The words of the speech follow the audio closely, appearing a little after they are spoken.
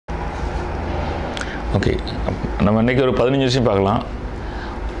Okay, நம்ம இன்றைக்கி ஒரு 15 விஷயம் பார்க்கலாம்.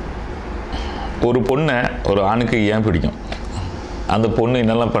 ஒரு பொண்ணை ஒரு ஆணுக்கு ஏன் பிடிக்கும், அந்த பொண்ணு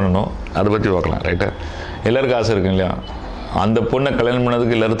என்னெல்லாம் பண்ணணும், அதை பற்றி பார்க்கலாம். ரைட்டா? எல்லாருக்கும் ஆசை இருக்கும் இல்லையா? அந்த பொண்ணை கல்யாணம்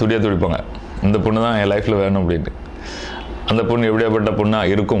பண்ணதுக்கு எல்லோரும் துடியாக துடிப்பாங்க, இந்த பொண்ணு தான் என் லைஃப்பில் வேணும் அப்படின்ட்டு. அந்த பொண்ணு எப்படியாப்பட்ட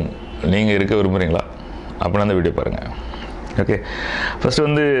பொண்ணாக இருக்கும், நீங்கள் இருக்க விரும்புகிறீங்களா அப்படின்னா அந்த வீடியோ பாருங்கள். ஓகே, ஃபஸ்ட்டு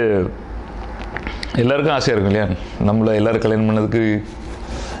வந்து எல்லாருக்கும் ஆசையாக இருக்கும் இல்லையா, நம்மளை எல்லோரும் கல்யாணம் பண்ணதுக்கு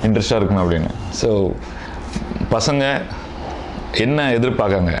இன்ட்ரெஸ்டாக இருக்கணும் அப்படின்னு. ஸோ பசங்க என்ன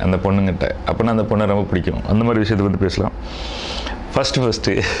எதிர்பார்க்காங்க அந்த பொண்ணுங்கிட்ட, அப்படின்னா அந்த பொண்ணை ரொம்ப பிடிக்கும். அந்த மாதிரி விஷயத்தை பற்றி பேசலாம்.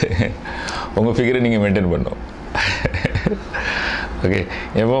 ஃபஸ்ட்டு உங்கள் ஃபிகரை நீங்கள் மெயின்டைன் பண்ணணும். ஓகே,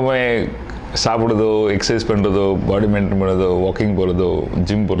 எப்போவுமே சாப்பிடுறதோ, எக்ஸசைஸ் பண்ணுறதோ, பாடி மெயின்டைன் பண்ணுறதோ, வாக்கிங் போகிறதோ,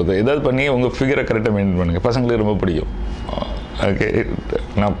 ஜிம் போகிறதோ, ஏதாவது பண்ணி உங்கள் ஃபிகரை கரெக்டாக மெயின்டைன் பண்ணுங்கள். பசங்களுக்கு ரொம்ப பிடிக்கும். ஓகே,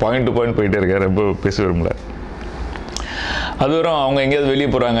 நான் பாயிண்ட் டு பாயிண்ட் போயிட்டே இருக்கேன், ரொம்ப பேச விரும்பல. அது வரும் அவங்க எங்கேயாவது வெளியே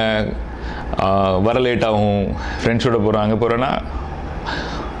போகிறாங்க, வர லேட் ஆகும், ஃப்ரெண்ட்ஸோட போகிறாங்க, அங்கே போகிறேன்னா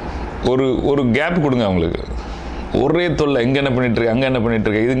ஒரு கேப் கொடுங்க அவங்களுக்கு. ஒரே தொல்லை, எங்கே என்ன பண்ணிகிட்ருக்கு, அங்கே என்ன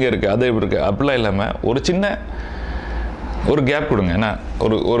பண்ணிகிட்ருக்கு, இதுங்க இருக்குது, அது எப்படி இருக்குது, அப்படிலாம் இல்லாமல் ஒரு சின்ன ஒரு கேப் கொடுங்க. ஏன்னா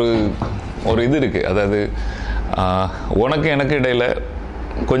ஒரு இது இருக்குது, அதாவது உனக்கு எனக்கு இடையில்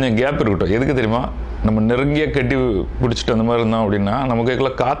கொஞ்சம் கேப் இருக்கட்டும். எதுக்கு தெரியுமா? நம்ம நெருங்கிய கட்டி பிடிச்சிட்டு அந்த மாதிரி இருந்தோம் அப்படின்னா நமக்கு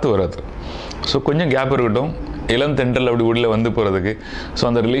இதுக்குள்ள காற்று வராது. ஸோ கொஞ்சம் கேப் இருக்கட்டும், இளம் தென்றல் அப்படி உள்ளே வந்து போகிறதுக்கு. ஸோ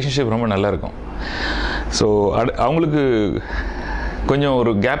அந்த ரிலேஷன்ஷிப் ரொம்ப நல்லாயிருக்கும். ஸோ அவங்களுக்கு கொஞ்சம்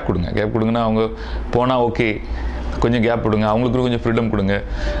ஒரு கேப் கொடுங்க. கேப் கொடுங்கன்னா அவங்க போனால் ஓகே, கொஞ்சம் கேப் கொடுங்க, அவங்களுக்கு கொஞ்சம் ஃப்ரீடம் கொடுங்க.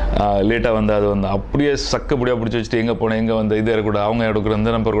 லேட்டாக வந்து அது வந்து அப்படியே சக்கப்படியாக பிடிச்சி வச்சுட்டு எங்கே போனேன், எங்கே வந்து இது இருக்கக்கூடாது, அவங்க எடுக்கிற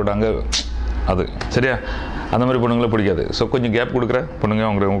இந்த நம்பர் கூட அங்கே, அது சரியா? அந்த மாதிரி பொண்ணுங்களே பிடிக்காது. ஸோ கொஞ்சம் கேப் கொடுக்குற பொண்ணுங்க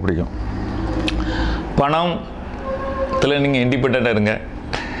அவங்களுக்கு ரொம்ப பிடிக்கும். பணத்தில் நீங்கள் இண்டிபெண்ட்டாக இருங்க.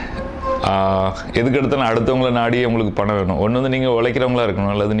 எதுக்கு எடுத்தாலும் அடுத்தவங்களை நாடி உங்களுக்கு பணம் வேணும். ஒன்று வந்து நீங்கள் உழைக்கிறவங்களா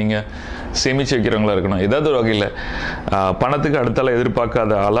இருக்கணும், அல்லது நீங்கள் சேமித்து வைக்கிறவங்களா இருக்கணும். ஏதாவது ஒரு வகையில் பணத்துக்கு அடுத்தால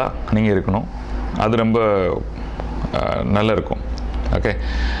எதிர்பார்க்காத ஆளாக நீங்கள் இருக்கணும். அது ரொம்ப நல்லா இருக்கும். ஓகே,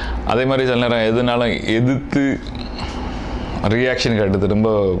 அதே மாதிரி சில நேரம் எதுனாலும் எதிர்த்து ரியாக்ஷன் காட்டுது, ரொம்ப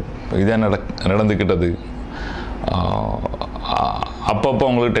இதாக நடந்துக்கிட்டது, அப்பப்போ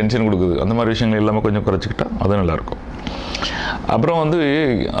அவங்களுக்கு டென்ஷன் கொடுக்குது. அந்த மாதிரி விஷயங்கள் எல்லாமே கொஞ்சம் குறைச்சிக்கிட்டா அது நல்லாயிருக்கும். அப்புறம் வந்து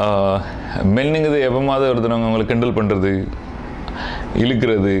மென்னுங்கிறது எப்போமாவது ஒருத்தவங்க அவங்களை கிண்டல் பண்ணுறது,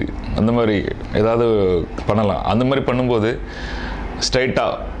 இழுக்கிறது, அந்த மாதிரி ஏதாவது பண்ணலாம். அந்த மாதிரி பண்ணும்போது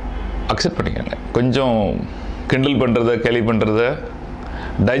ஸ்ட்ரைட்டாக அக்செப்ட் பண்ணிக்கங்க. கொஞ்சம் கிண்டல் பண்ணுறத, கேலி பண்ணுறத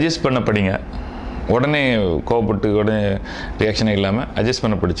டைஜஸ்ட் பண்ண படிங்க. உடனே கோவப்பட்டு உடனே ரியாக்ஷனே இல்லாமல் அட்ஜஸ்ட்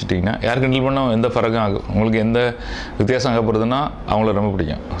பண்ண படிச்சுட்டிங்கன்னா யார் கிண்டல் பண்ணால் எந்த ஃபரகம் ஆகும், உங்களுக்கு எந்த வித்தியாசம் ஆக போகிறதுனா அவங்கள ரொம்ப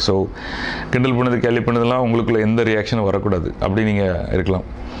பிடிக்கும். ஸோ கிண்டல் பண்ணது, கேலி பண்ணதெல்லாம் உங்களுக்குள்ள எந்த ரியாக்ஷனும் வரக்கூடாது. அப்படி நீங்கள் இருக்கலாம்.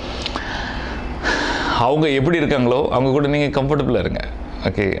 அவங்க எப்படி இருக்காங்களோ அவங்க கூட நீங்கள் கம்ஃபர்டபுளாக இருங்க.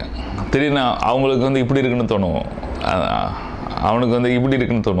 ஓகே, திடீர்னு அவங்களுக்கு வந்து இப்படி இருக்குன்னு தோணும், அவனுக்கு வந்து இப்படி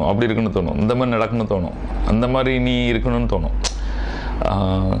இருக்குன்னு தோணும், அப்படி இருக்குன்னு தோணும், இந்த மாதிரி நடக்குன்னு தோணும், அந்த மாதிரி நீ இருக்கணும்னு தோணும்.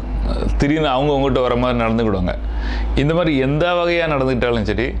 திடீர்னு அவங்க உங்கள்கிட்ட வர மாதிரி நடந்துக்கிடுவாங்க. இந்த மாதிரி எந்த வகையாக நடந்துக்கிட்டாலும்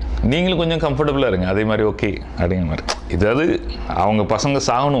சரி, நீங்களும் கொஞ்சம் கம்ஃபர்டபுளாக இருங்க. அதே மாதிரி ஓகே அப்படிங்கிற மாதிரி. இதாவது அவங்க பசங்க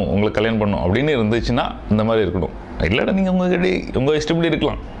சாகணும், உங்களுக்கு கல்யாணம் பண்ணணும் அப்படின்னு இருந்துச்சுன்னா இந்த மாதிரி இருக்கணும். இல்லைடா நீங்கள் உங்கள் இஷ்டப்படி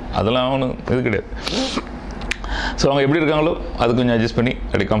இருக்கலாம், அதெல்லாம் ஒன்றும் இது கிடையாது. ஸோ அவங்க எப்படி இருக்காங்களோ அது கொஞ்சம் அட்ஜஸ்ட் பண்ணி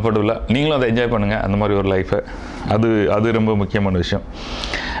அப்படி கம்ஃபர்டபுளாக நீங்களும் அதை என்ஜாய் பண்ணுங்கள், அந்த மாதிரி ஒரு லைஃப்பை. அது ரொம்ப முக்கியமான விஷயம்.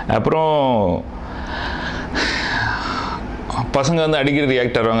 அப்புறம் பசங்க வந்து அடிக்கடி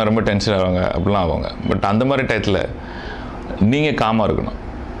ரியாக்ட் ஆவாங்க, ரொம்ப டென்ஷன் ஆவாங்க, அப்படிலாம் ஆவாங்க. பட் அந்த மாதிரி டயத்தில் நீங்கள் காமாக இருக்கணும்,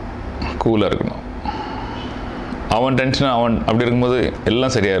 கூலாக இருக்கணும். அவன் டென்ஷனாக அவன் அப்படி இருக்கும்போது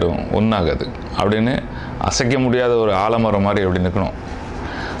எல்லாம் சரியாயிடும், ஒன்றாகாது அப்படின்னு அசைக்க முடியாத ஒரு ஆலமரம் மாதிரி அப்படி நிற்கணும்.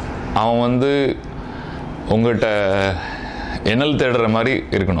 அவன் வந்து உங்கள்கிட்ட எண்ணல் தேடுற மாதிரி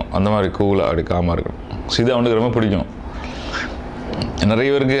இருக்கணும், அந்த மாதிரி கூலாக அப்படி காமாக இருக்கணும். ஸோ இது அவனுக்கு ரொம்ப பிடிக்கும். நிறைய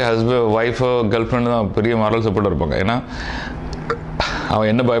பேருக்கு ஒய்ஃபோ கேர்ள் ஃப்ரெண்டு தான் பெரிய மாரல் சப்போர்ட்டாக இருப்பாங்க. ஏன்னா அவன்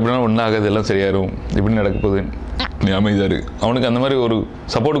என்ன பயப்படணும், ஒன்றும் ஆகாது, எல்லாம் சரியாயிரும், இப்படி நடக்க போகுது, நீ அமைதியாரு. அவனுக்கு அந்த மாதிரி ஒரு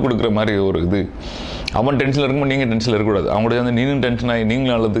சப்போர்ட் கொடுக்குற மாதிரி ஒரு இது. அவன் டென்ஷனில் இருக்கும்போது நீங்கள் டென்ஷனில் இருக்கக்கூடாது. அவங்களுடைய வந்து நீங்களும் டென்ஷன் ஆகி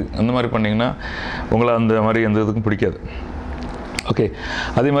நீங்களும் நல்லது அந்த மாதிரி பண்ணிங்கன்னா உங்களை அந்த மாதிரி எந்த இதுக்கும் பிடிக்காது. ஓகே,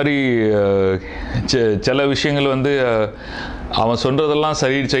 அதே மாதிரி சில விஷயங்கள் வந்து அவன் சொல்கிறதெல்லாம்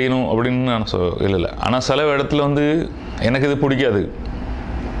சரி செய்யணும் அப்படின்னு நான் இல்லை. ஆனால் சில இடத்துல வந்து எனக்கு இது பிடிக்காது,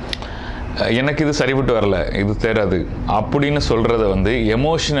 எனக்கு இது சரிபட்டு வரல, இது தேராது அப்படின்னு சொல்கிறத வந்து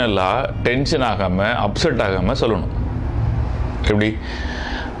எமோஷ்னலாக டென்ஷன் ஆகாமல், அப்செட் ஆகாமல் சொல்லணும். எப்படி,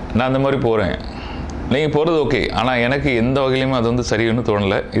 நான் அந்த மாதிரி போகிறேன், நீங்கள் போகிறது ஓகே, ஆனால் எனக்கு எந்த வகையிலையுமே அது வந்து சரின்னு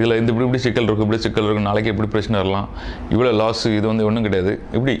தோணலை. இதில் இந்த இப்படி சிக்கல் இருக்குது, இப்படி சிக்கல் இருக்குது, நாளைக்கு எப்படி பிரச்சனை வரலாம், இவ்வளோ லாஸு, இது வந்து ஒன்றும் கிடையாது,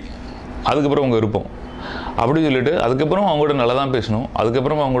 இப்படி. அதுக்கப்புறம் உங்கள் விருப்பம். அப்படி சொல்லிட்டு அதுக்கப்புறம் அவங்களோட நல்லா தான் பேசணும்,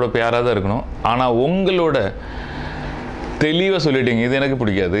 அதுக்கப்புறம் அவங்களோட பேராக தான் இருக்கணும். ஆனால் உங்களோட தெளிவாக சொல்லிட்டீங்க இது எனக்கு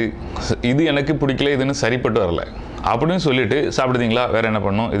பிடிக்காது, இது எனக்கு பிடிக்கல, இதுன்னு சரிப்பட்டு வரல அப்படின்னு சொல்லிட்டு சாப்பிடுதீங்களா, வேறு என்ன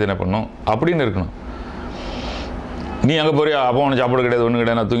பண்ணணும், இது என்ன பண்ணணும் அப்படின்னு இருக்கணும். நீ அங்கே போறியா, அப்போ உனக்கு சாப்பிட கிடையாது, ஒன்றும்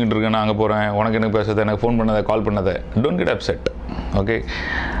கிடையாது, நான் தூங்கிட்டு இருக்கேன், நான் அங்கே போகிறேன், உனக்கு எனக்கு பேசுறது, எனக்கு ஃபோன் பண்ணாத, கால் பண்ணாத, don't get upset. Okay,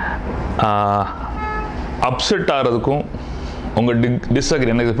 upset ஆகிறதுக்கும் உங்கள்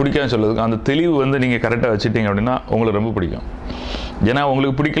டிஸ்அக்ரி எனக்கு பிடிக்காதுன்னு சொல்கிறதுக்கும் அந்த தெளிவு வந்து நீங்கள் கரெக்டாக வச்சுட்டீங்க அப்படின்னா உங்களுக்கு ரொம்ப பிடிக்கும். ஏன்னா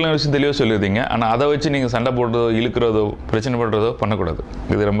உங்களுக்கு பிடிக்கலன்னு விஷயம் தெளிவாக சொல்லியிருந்தீங்க, ஆனால் அதை வச்சு நீங்கள் சண்டை போடுறதோ இழுக்கிறதோ பிரச்சனை பண்ணுறதோ பண்ணக்கூடாது.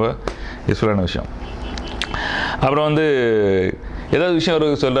 இது ரொம்ப யூஸ்ஃபுல்லான விஷயம். அப்புறம் வந்து ஏதாவது விஷயம் ஒரு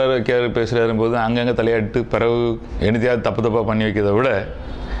சொல்கிறாரு பேசுகிறாரு போது அங்கங்கே தலையாட்டு பிறகு என்னத்தையாவது தப்பாக பண்ணி வைக்கிறத விட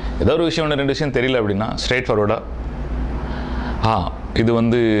ஏதோ ஒரு விஷயம் 1-2 விஷயம் தெரியல அப்படின்னா ஸ்ட்ரைட் ஃபார்வர்டாக இது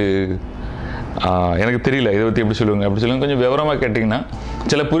வந்து எனக்கு தெரியல, இதை பற்றி எப்படி சொல்லுவாங்க அப்படி சொல்லுவாங்க, கொஞ்சம் விவரமாக கேட்டிங்கன்னா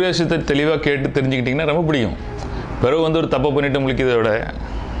சில புதிய விஷயத்தை தெளிவாக கேட்டு தெரிஞ்சுக்கிட்டிங்கன்னா ரொம்ப பிடிக்கும். பிறகு வந்து ஒரு தப்பை பண்ணிவிட்டு முழிக்கிறத விட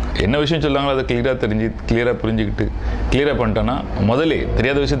என்ன விஷயம் சொல்லுவாங்களோ அதை கிளியராக புரிஞ்சுக்கிட்டு கிளியராக பண்ணிட்டோன்னா முதலே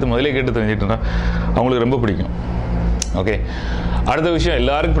தெரியாத விஷயத்தை முதலே கேட்டு தெரிஞ்சுக்கிட்டோன்னா அவங்களுக்கு ரொம்ப பிடிக்கும். ஓகே, அடுத்த விஷயம்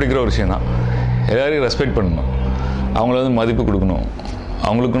எல்லாருக்கும் பிடிக்கிற ஒரு விஷயம் தான், எல்லாருக்கும் ரெஸ்பெக்ட் பண்ணணும், அவங்கள வந்து மதிப்பு கொடுக்கணும்,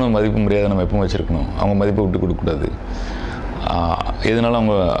 அவங்களுக்குன்னு மதிப்பு மரியாதை நம்ம எப்பவும் வச்சுருக்கணும், அவங்க மதிப்பை விட்டு கொடுக்கக்கூடாது. எதனால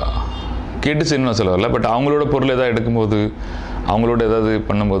அவங்க கேட்டு செய்யணும்னு சொல்ல வரல, பட் அவங்களோட பொருள் எதாவது எடுக்கும்போது அவங்களோட ஏதாவது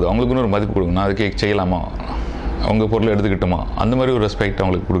பண்ணும்போது அவங்களுக்குன்னு ஒரு மதிப்பு கொடுக்கணும். அது செய்யலாமா, அவங்க பொருளை எடுத்துக்கிட்டோமா, அந்த மாதிரி ஒரு ரெஸ்பெக்ட்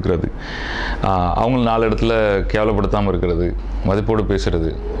அவங்களுக்கு கொடுக்குறது, அவங்க 4 இடத்துல கேவலப்படுத்தாமல் இருக்கிறது, மதிப்போடு பேசுகிறது,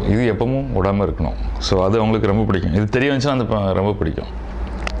 இது எப்பவும் விடாமல் இருக்கணும். ஸோ அது அவங்களுக்கு ரொம்ப பிடிக்கும். இது தெரிய வந்துச்சுன்னா அந்த ரொம்ப பிடிக்கும்.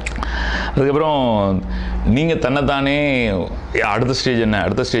 அதுக்கப்புறம் நீங்கள் தன்னைத்தானே அடுத்த ஸ்டேஜ்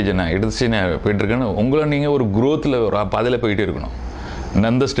என்ன போயிட்டுருக்குன்னு உங்களை நீங்கள் ஒரு க்ரோத்தில் ஒரு பாதையில் போயிட்டே இருக்கணும்.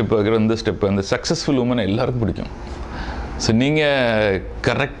 இந்த ஸ்டெப் வைக்கிற இந்த ஸ்டெப்பு அந்த சக்ஸஸ்ஃபுல் உமனை எல்லாருக்கும் பிடிக்கும். ஸோ நீங்கள்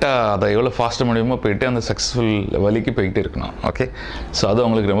கரெக்டாக அதை எவ்வளோ ஃபாஸ்ட்டாக முடியுமோ போயிட்டு அந்த சக்ஸஸ்ஃபுல் வழிக்கு போய்கிட்டே இருக்கணும். ஓகே, ஸோ அது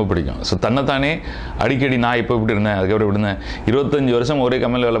அவங்களுக்கு ரொம்ப பிடிக்கும். ஸோ தன்னைத்தானே அடிக்கடி நான் இப்போ இப்படி இருந்தேன், அதுக்கப்புறம் இப்படி இருந்தேன், 25 வருஷம் ஒரே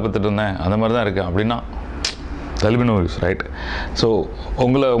கம்பெனியில் வேலை பார்த்துட்டு இருந்தேன், அந்த மாதிரி தான் இருக்கேன் அப்படின்னா தல்பினோ யூஸ் ரைட். ஸோ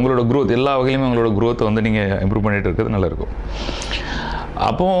உங்களோட க்ரோத் எல்லா வகையிலுமே உங்களோட க்ரோத்தை வந்து நீங்கள் இம்ப்ரூவ் பண்ணிகிட்டு இருக்கிறது நல்லாயிருக்கும்.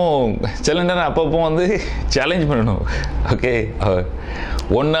 அப்போது சில நேரம் அப்பப்போ வந்து சேலஞ்ச் பண்ணணும். ஓகே,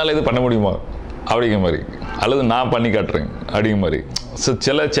 ஒன்றால் இது பண்ண முடியுமா அப்படிங்கிற மாதிரி, அல்லது நான் பண்ணி காட்டுறேன் அப்படிங்கிற மாதிரி. ஸோ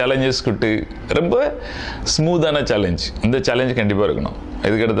சில சேலஞ்சஸ் கிட்டு ரொம்ப ஸ்மூத்தான சேலஞ்ச், இந்த சேலஞ்ச் கண்டிப்பாக இருக்கணும்.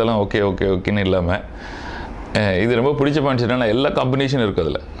 இதுக்கு எடுத்தாலும் ஓகேன்னு இல்லாமல் இது ரொம்ப பிடிச்ச பாயிண்ட்ஸ் என்னன்னா எல்லா காம்பினேஷனும் இருக்குது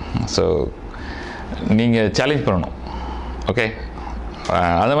அதில். ஸோ நீங்கள் சேலஞ்ச் பண்ணணும். ஓகே,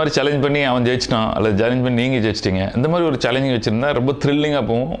 அந்த மாதிரி சேலஞ்ச் பண்ணி அவன் ஜெயிச்சிட்டான் அல்லது சேலஞ்ச் பண்ணி நீங்கள் ஜெயிச்சிட்டிங்க, இந்த மாதிரி ஒரு சேலஞ்சிங் வச்சுருந்தா ரொம்ப த்ரில்லிங்காக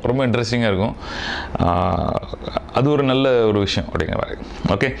போகும், ரொம்ப இன்ட்ரெஸ்டிங்காக இருக்கும். அது ஒரு நல்ல ஒரு விஷயம் அப்படிங்கிற மாதிரி.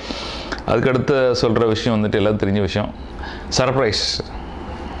 ஓகே, அதுக்கடுத்து சொல்கிற விஷயம் வந்துட்டு எல்லோரும் தெரிஞ்ச விஷயம், சர்ப்ரைஸ்.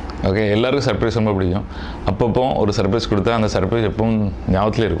 ஓகே, எல்லாருக்கும் சர்ப்ரைஸ் ரொம்ப பிடிக்கும். அப்பப்போ ஒரு சர்ப்ரைஸ் கொடுத்தா அந்த சர்ப்ரைஸ் எப்பவும்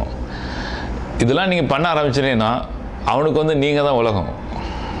ஞாபகத்துலேயே இருக்கும். இதெல்லாம் நீங்கள் பண்ண ஆரம்பிச்சிட்டீங்கன்னா அவனுக்கு வந்து நீங்கள் தான் உலகம்,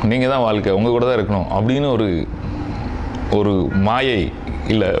 நீங்கள் தான் வாழ்க்கை, உங்கள் கூட தான் இருக்கணும் அப்படின்னு ஒரு மாயை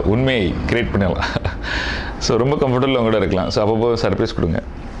இல்லை உண்மையை க்ரியேட் பண்ணிடலாம். ஸோ ரொம்ப கம்ஃபர்டபுள் அவங்க கூட இருக்கலாம். ஸோ அப்பப்போ சர்ப்ரைஸ் கொடுங்க.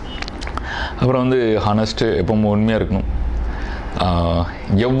 அப்புறம் வந்து ஹானஸ்ட்டு, எப்பவும் உண்மையாக இருக்கணும்.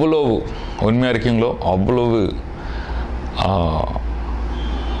 எவ்வளோ உண்மையாக இருக்கீங்களோ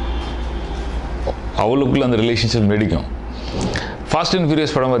அவ்வளோக்குள்ள அந்த ரிலேஷன்ஷிப் நீடிக்கும். ஃபாஸ்ட் அண்ட்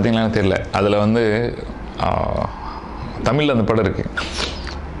ஃபியூரியஸ் படம் பார்த்தீங்களான்னு தெரியல, அதில் வந்து தமிழில் அந்த படம் இருக்குது.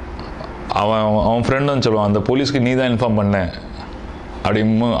 அவன் ஃப்ரெண்டு வந்து சொல்லுவான், அந்த போலீஸ்க்கு நீ தான் இன்ஃபார்ம் பண்ண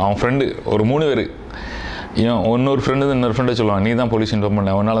அப்படின்னு. அவன் ஃப்ரெண்டு ஒரு 3 பேர், இன்னொரு ஃப்ரெண்டு சொல்லுவான், நீ தான் போலீஸ் இன்ஃபார்ம்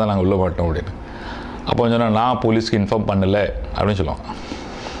பண்ண, அவனால தான் நாங்கள் உள்ள மாட்டோம் அப்படின்னு. அப்போ சொன்னால் நான் போலீஸ்க்கு இன்ஃபார்ம் பண்ணலை அப்படின்னு சொல்லுவான்.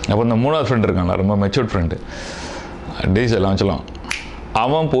 அப்போ இந்த 3வது ஃப்ரெண்டு இருக்கான்ல, ரொம்ப மெச்சூர்ட் ஃப்ரெண்டு, டேஸ் எல்லாம் சொல்லுவான்,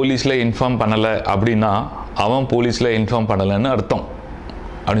 அவன் போலீஸில் இன்ஃபார்ம் பண்ணலை அப்படின்னா அவன் போலீஸில் இன்ஃபார்ம் பண்ணலைன்னு அர்த்தம்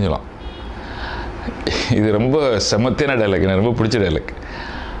அப்படின்னு சொல்லுவான். இது ரொம்ப செமத்தியான டைலாக், எனக்கு ரொம்ப பிடிச்ச டைலாக்.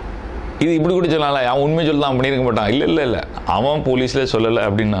 இது இப்படி கூட சொல்லலாம், அவன் உண்மை சொல்லலாம் பண்ணியிருக்க மாட்டான். இல்லை, அவன் போலீஸில் சொல்லலை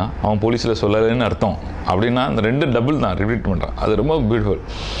அப்படின்னா அவன் போலீஸில் சொல்லலைன்னு அர்த்தம் அப்படின்னா அந்த 2 டபுள் தான் ரிப்பீட் பண்ணுறான். அது ரொம்ப பியூட்டிஃபுல்.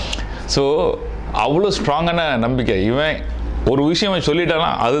 ஸோ அவ்வளோ ஸ்ட்ராங்கான நம்பிக்கை. இவன் ஒரு விஷயம் சொல்லிட்டானா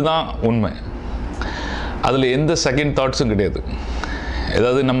அதுதான் உண்மை, அதில் எந்த செகண்ட் தாட்ஸும் கிடையாது.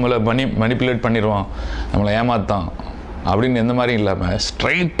 ஏதாவது நம்மளை மனிப்புலேட் பண்ணிடுவான், நம்மளை ஏமாத்தான் அப்படின்னு எந்த மாதிரியும் இல்லாமல்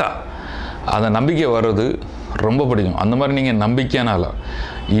ஸ்ட்ரைட்டாக அந்த நம்பிக்கை வர்றது ரொம்ப பிடிக்கும். அந்த மாதிரி நீங்கள் நம்பிக்கையானால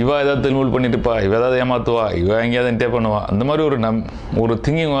இவ ஏதாவது திருமூல் பண்ணிட்டுப்பா, இவ ஏதாவது ஏமாத்துவா, இவ எங்கேயாவது என்டே பண்ணுவா, அந்த மாதிரி ஒரு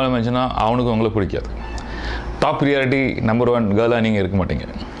திங்கிங் வந்துச்சுன்னா அவனுக்கு உங்களுக்கு பிடிக்காது. டாப் ப்ரியாரிட்டி நம்பர் 1 கேர்ளாக நீங்கள் இருக்க மாட்டீங்க.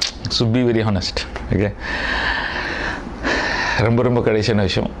 So be very honest. Okay, ரொம்ப கடைசியான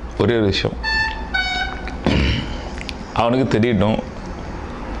விஷயம், ஒரே ஒரு விஷயம், அவனுக்கு தெரியட்டும்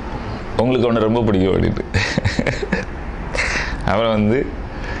உங்களுக்கு அவனை ரொம்ப பிடிக்கும் அப்படின்ட்டு. அப்புறம் வந்து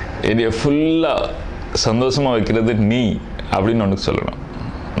என்னைய ஃபுல்லாக சந்தோஷமாக வைக்கிறது நீ அப்படின்னு ஒன்று சொல்லணும்.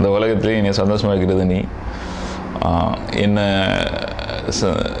 இந்த உலகத்துலேயே என்னை சந்தோஷமாக வைக்கிறது நீ, என்னை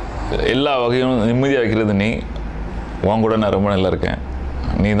எல்லா வகையும் நிம்மதியாக வைக்கிறது நீ, உன் கூட நான் ரொம்ப நல்லா இருக்கேன்,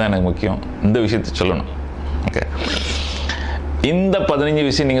 நீ தான் எனக்கு முக்கியம், இந்த விஷயத்த சொல்லணும். ஓகே, இந்த 15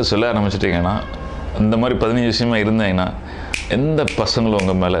 விஷயம் நீங்கள் சொல்ல ஆரம்பிச்சிட்டிங்கன்னா, இந்த மாதிரி 15 விஷயமா இருந்தீங்கன்னா எந்த பசங்களும்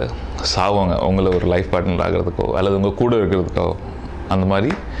உங்கள் மேலே சாவாங்க, உங்களை ஒரு லைஃப் பார்ட்னர் ஆகிறதுக்கோ அல்லது உங்கள் கூட இருக்கிறதுக்கோ. அந்த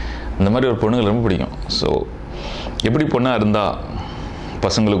மாதிரி ஒரு பொண்ணுங்கள் ரொம்ப பிடிக்கும். ஸோ எப்படி பொண்ணாக இருந்தால்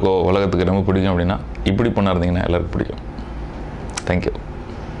பசங்களுக்கோ உலகத்துக்கு ரொம்ப பிடிக்கும் அப்படின்னா, இப்படி பொண்ணாக இருந்தீங்கன்னா எல்லாருக்கும் பிடிக்கும். தேங்க்யூ.